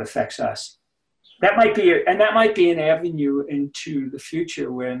and how it affects us. That might be an avenue into the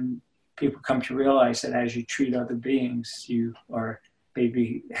future when people come to realize that as you treat other beings, you are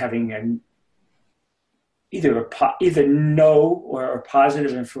maybe having either no or a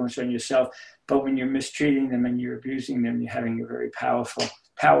positive influence on yourself, but when you're mistreating them and you're abusing them, you're having a very powerful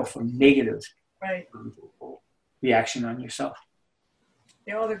negative reaction on yourself.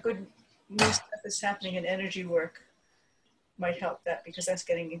 All the good new stuff that's happening in energy work might help that, because that's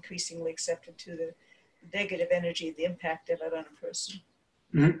getting increasingly accepted to the negative energy, the impact of it on a person.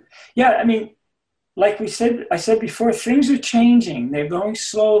 Mm-hmm. Yeah, I mean, like I said before, things are changing. They're going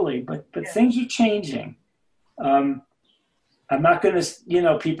slowly, but things are changing. I'm not going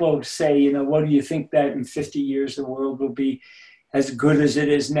to, people say, what do you think that in 50 years the world will be as good as it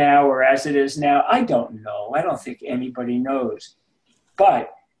is now or as it is now? I don't know. I don't think anybody knows.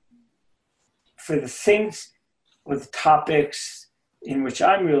 But for the things or the topics in which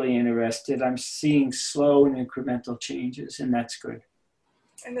I'm really interested, I'm seeing slow and incremental changes, and that's good.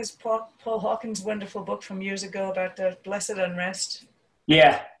 And there's Paul Hawkins' wonderful book from years ago about the blessed unrest.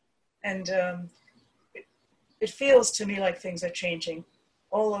 Yeah. And it feels to me like things are changing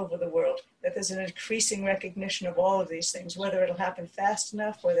all over the world, that there's an increasing recognition of all of these things, whether it'll happen fast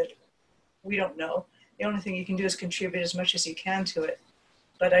enough or that we don't know. The only thing you can do is contribute as much as you can to it.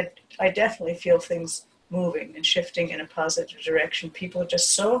 But I definitely feel things moving and shifting in a positive direction. People are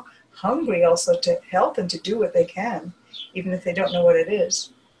just so hungry also to help and to do what they can, even if they don't know what it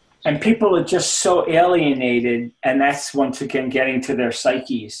is. And people are just so alienated, and that's once again getting to their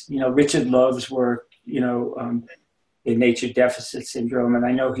psyches. Richard Love's work, in Nature Deficit Syndrome, and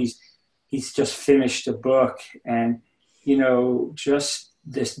I know he's just finished a book, and just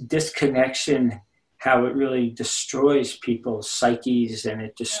this disconnection, how it really destroys people's psyches and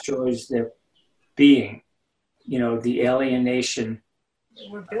it destroys their being, the alienation.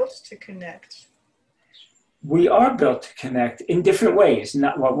 We're built to connect. We are built to connect in different ways.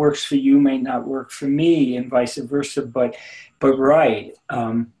 Not what works for you may not work for me, and vice versa, but right.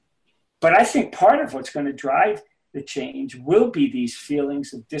 But I think part of what's going to drive the change will be these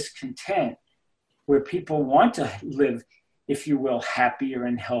feelings of discontent, where people want to live, if you will, happier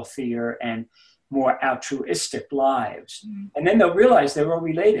and healthier and more altruistic lives. Mm-hmm. And then they'll realize they're all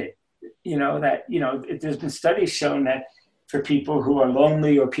related. There's been studies shown that for people who are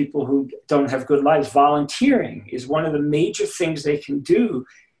lonely or people who don't have good lives, volunteering is one of the major things they can do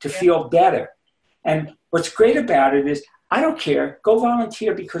to feel better. And what's great about it is, I don't care, go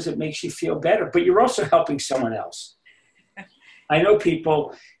volunteer because it makes you feel better, but you're also helping someone else. I know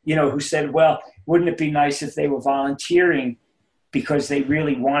people, who said, well, wouldn't it be nice if they were volunteering because they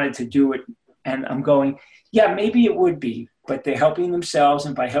really wanted to do it? And I'm going, yeah, maybe it would be, but they're helping themselves,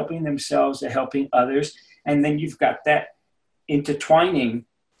 and by helping themselves, they're helping others. And then you've got that intertwining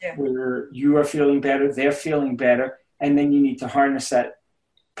where you are feeling better, they're feeling better, and then you need to harness that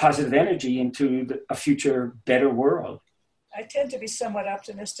positive energy into a future better world. I tend to be somewhat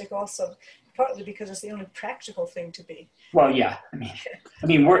optimistic also, partly because it's the only practical thing to be. Well, yeah. I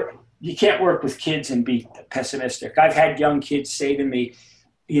mean, you can't work with kids and be pessimistic. I've had young kids say to me,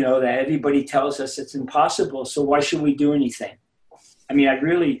 that everybody tells us it's impossible, so why should we do anything?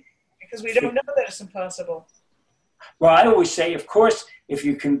 Because we don't know that it's impossible. Well, I always say, of course, if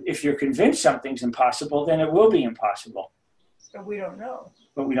you're convinced something's impossible, then it will be impossible. But we don't know.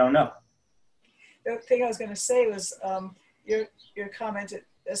 The thing I was going to say was your comment that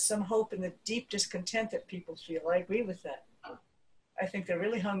there's some hope in the deep discontent that people feel. I agree with that. I think they're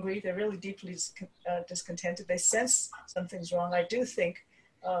really hungry. They're really deeply discontented. They sense something's wrong. I do think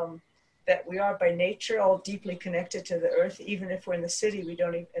that we are by nature all deeply connected to the earth. Even if we're in the city, we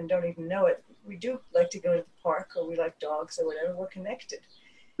don't even know it. We do like to go to the park, or we like dogs or whatever. We're connected.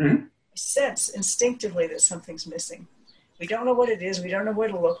 Mm-hmm. We sense instinctively that something's missing. We don't know what it is. We don't know where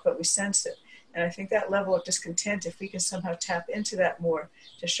to look, but we sense it. And I think that level of discontent, if we can somehow tap into that more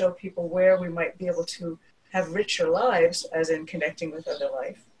to show people where we might be able to have richer lives, as in connecting with other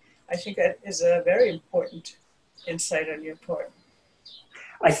life, I think that is a very important insight on your part.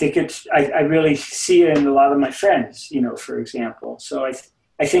 I think I really see it in a lot of my friends, for example. So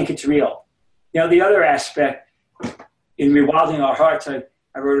I think it's real. The other aspect in Rewilding Our Hearts,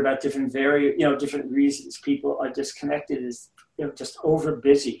 I wrote about different reasons people are disconnected is they're just over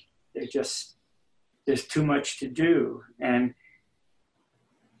busy. There's too much to do. And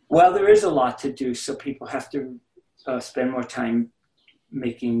there is a lot to do, so people have to spend more time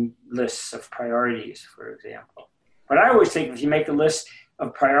making lists of priorities, for example. But I always think if you make a list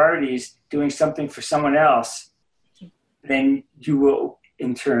of priorities, doing something for someone else, then you will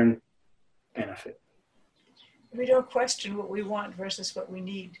in turn benefit. We don't question what we want versus what we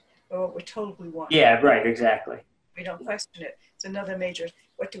need or what we're told we want. Yeah, right, exactly. We don't question it. It's another major,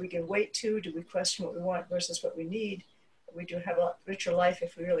 what do we give weight to? Do we question what we want versus what we need? We do have a richer life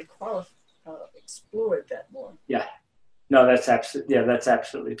if we really explored that more. Yeah, no, that's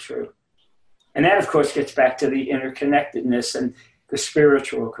absolutely true. And that, of course, gets back to the interconnectedness and the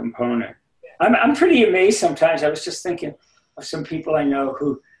spiritual component. Yeah. I'm pretty amazed sometimes. I was just thinking of some people I know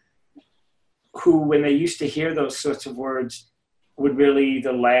who, when they used to hear those sorts of words, would really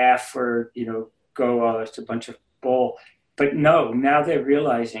either laugh or, go, oh, it's a bunch of bull. But no, now they're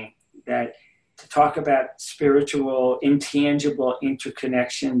realizing that to talk about spiritual, intangible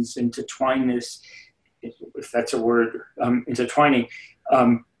interconnections, intertwinedness, if that's a word, intertwining,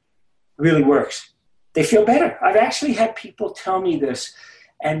 really works. They feel better. I've actually had people tell me this,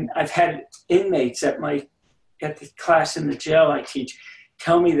 and I've had inmates at the class in the jail I teach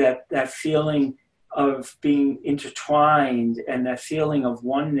tell me that feeling of being intertwined and that feeling of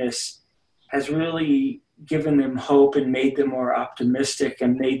oneness has really given them hope and made them more optimistic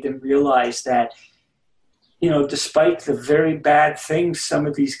and made them realize that, despite the very bad things some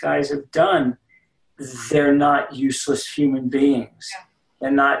of these guys have done, they're not useless human beings. Yeah.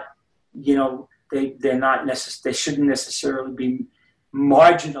 They're not, they shouldn't necessarily be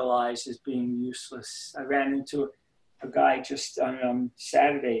marginalized as being useless. I ran into a guy just on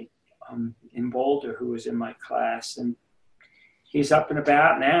Saturday in Boulder who was in my class, and he's up and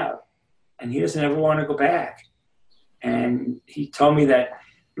about now, and he doesn't ever want to go back. And he told me that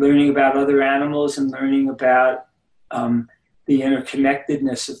learning about other animals and learning about the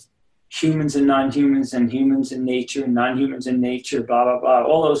interconnectedness of humans and non-humans and humans and nature and non-humans and nature, blah, blah, blah,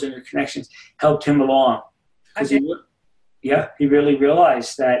 all those interconnections helped him along. Because he really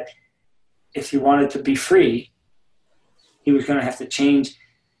realized that if he wanted to be free, he was going to have to change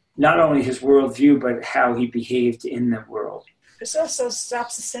not only his worldview, but how he behaved in the world. This also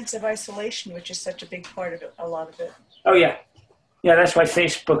stops the sense of isolation, which is such a big part of it, a lot of it. Oh, yeah. Yeah, that's why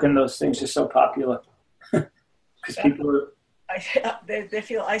Facebook and those things are so popular. Because people are... They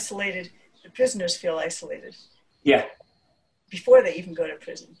feel isolated. The prisoners feel isolated. Yeah. Before they even go to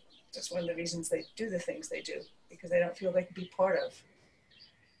prison. That's one of the reasons they do the things they do, because they don't feel they can be part of.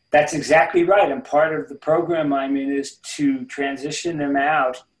 That's exactly right. And part of the program I'm in is to transition them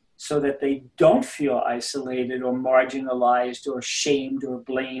out so that they don't feel isolated or marginalized or shamed or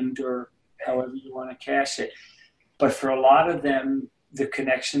blamed or however you want to cast it. But for a lot of them, the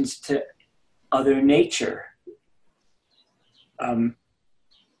connections to other nature,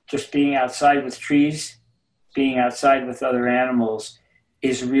 just being outside with trees, being outside with other animals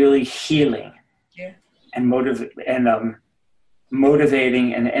is really healing. Yeah. And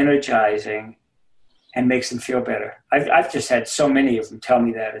motivating and energizing, and makes them feel better. I've just had so many of them tell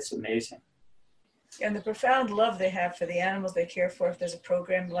me that. It's amazing. And the profound love they have for the animals they care for, if there's a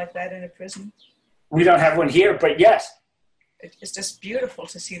program like that in a prison. We don't have one here, but yes. It's just beautiful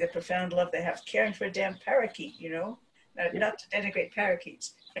to see the profound love they have, caring for a damn parakeet, not to denigrate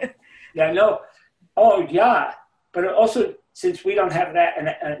parakeets. Yeah, no. Oh, yeah. But also, since we don't have that,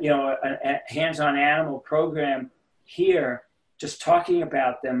 a hands-on animal program here, just talking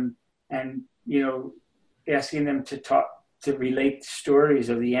about them and, asking them to relate stories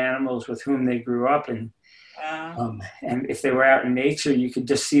of the animals with whom they grew up. And if they were out in nature, you could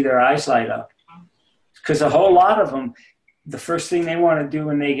just see their eyes light up. Because a whole lot of them, the first thing they want to do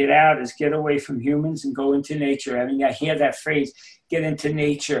when they get out is get away from humans and go into nature. I mean, I hear that phrase, get into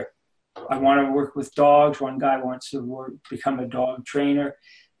nature. I want to work with dogs. One guy wants to become a dog trainer.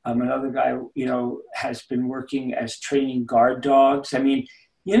 Another guy, has been working as training guard dogs. I mean,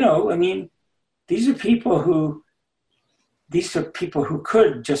 these are people who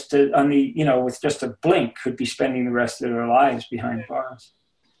could just with just a blink could be spending the rest of their lives behind bars.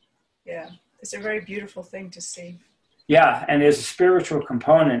 Yeah, it's a very beautiful thing to see. Yeah, and there's a spiritual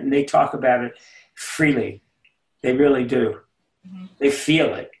component, and they talk about it freely. They really do. Mm-hmm. They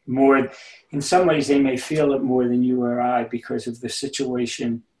feel it more. In some ways, they may feel it more than you or I because of the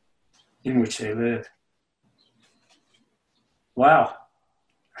situation in which they live. Wow.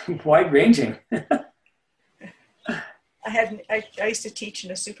 Wide-ranging. I used to teach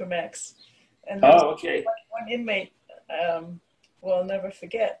in a Supermax. And okay. One inmate, I'll never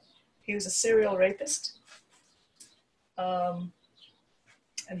forget. He was a serial rapist. And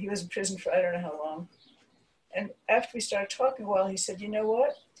he was in prison for I don't know how long. And after we started talking a while, he said, you know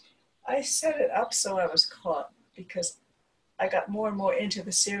what? I set it up so I was caught because I got more and more into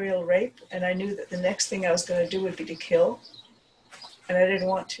the serial rape, and I knew that the next thing I was going to do would be to kill. and I didn't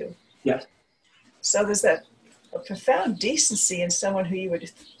want to. Yes. So there's a profound decency in someone who you would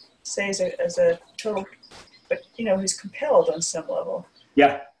say as a total, but who's compelled on some level.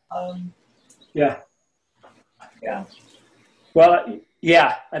 Yeah. Yeah. Yeah. Well,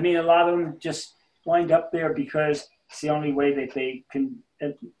 yeah. I mean, a lot of them just wind up there because it's the only way that they can.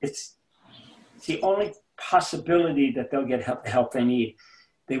 It's the only possibility that they'll get the help they need.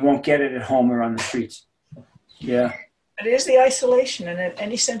 They won't get it at home or on the streets. Yeah. It is the isolation and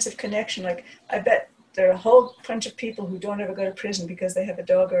any sense of connection. Like, I bet there are a whole bunch of people who don't ever go to prison because they have a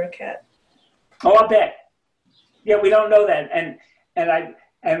dog or a cat. Oh, I bet. Yeah, we don't know that.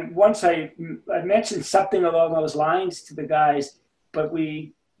 And once I mentioned something along those lines to the guys, but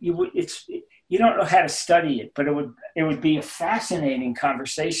you don't know how to study it, but it would be a fascinating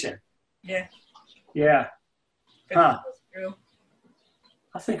conversation. Yeah. Yeah. Huh. True.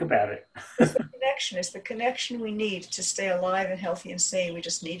 I'll think about it. It's the connection. It's the connection we need to stay alive and healthy and sane. We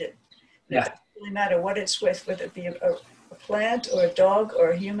just need it. And Yeah. it doesn't really matter what it's with, whether it be a plant or a dog or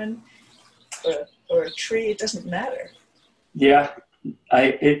a human or a tree. It doesn't matter. Yeah.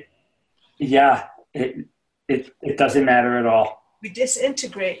 It doesn't matter at all. We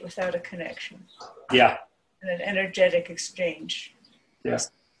disintegrate without a connection. Yeah. And an energetic exchange. Yeah.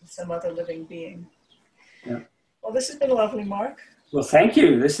 With some other living being. Yeah. Well, this has been lovely, Mark. Well, thank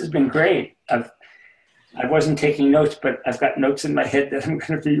you. This has been great. I wasn't taking notes, but I've got notes in my head that I'm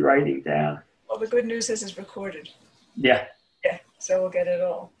going to be writing down. Well, the good news is it's recorded. Yeah. Yeah, so we'll get it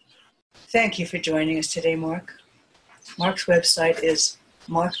all. Thank you for joining us today, Mark. Mark's website is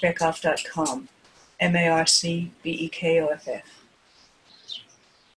markbekoff.com, MarcBekoff.